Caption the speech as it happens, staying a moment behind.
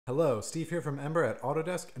Hello, Steve here from Ember at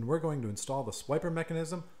Autodesk, and we're going to install the swiper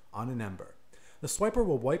mechanism on an Ember. The swiper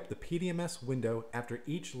will wipe the PDMS window after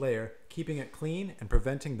each layer, keeping it clean and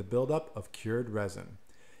preventing the buildup of cured resin.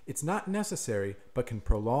 It's not necessary, but can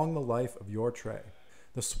prolong the life of your tray.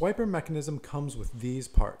 The swiper mechanism comes with these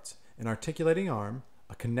parts: an articulating arm,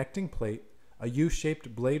 a connecting plate, a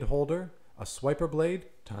U-shaped blade holder, a swiper blade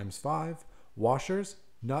 ×5, washers,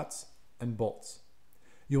 nuts, and bolts.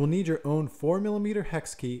 You will need your own 4mm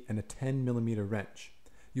hex key and a 10mm wrench.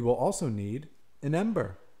 You will also need an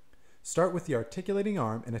Ember. Start with the articulating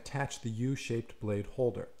arm and attach the U-shaped blade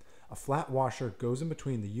holder. A flat washer goes in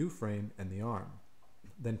between the U-frame and the arm.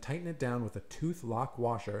 Then tighten it down with a tooth lock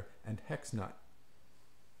washer and hex nut.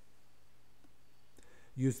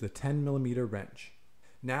 Use the 10mm wrench.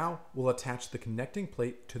 Now we'll attach the connecting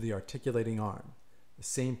plate to the articulating arm. The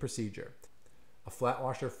same procedure. A flat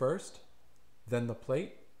washer first, then the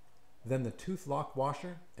plate, then the tooth lock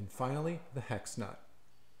washer, and finally the hex nut.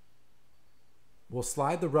 We'll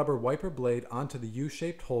slide the rubber wiper blade onto the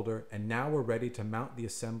U-shaped holder, and now we're ready to mount the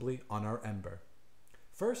assembly on our Ember.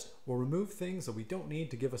 First, we'll remove things that we don't need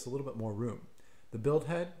to give us a little bit more room: the build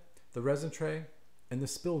head, the resin tray, and the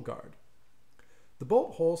spill guard. The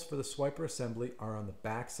bolt holes for the swiper assembly are on the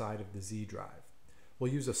back side of the Z drive.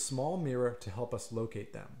 We'll use a small mirror to help us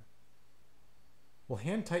locate them. We'll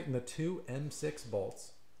hand tighten the two M6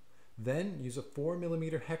 bolts, then use a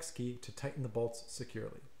 4mm hex key to tighten the bolts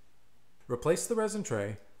securely. Replace the resin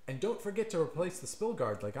tray, and don't forget to replace the spill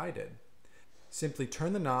guard like I did. Simply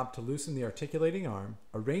turn the knob to loosen the articulating arm,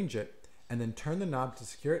 arrange it, and then turn the knob to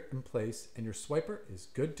secure it in place, and your swiper is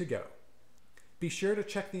good to go. Be sure to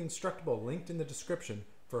check the Instructable linked in the description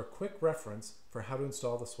for a quick reference for how to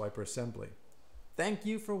install the swiper assembly. Thank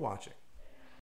you for watching.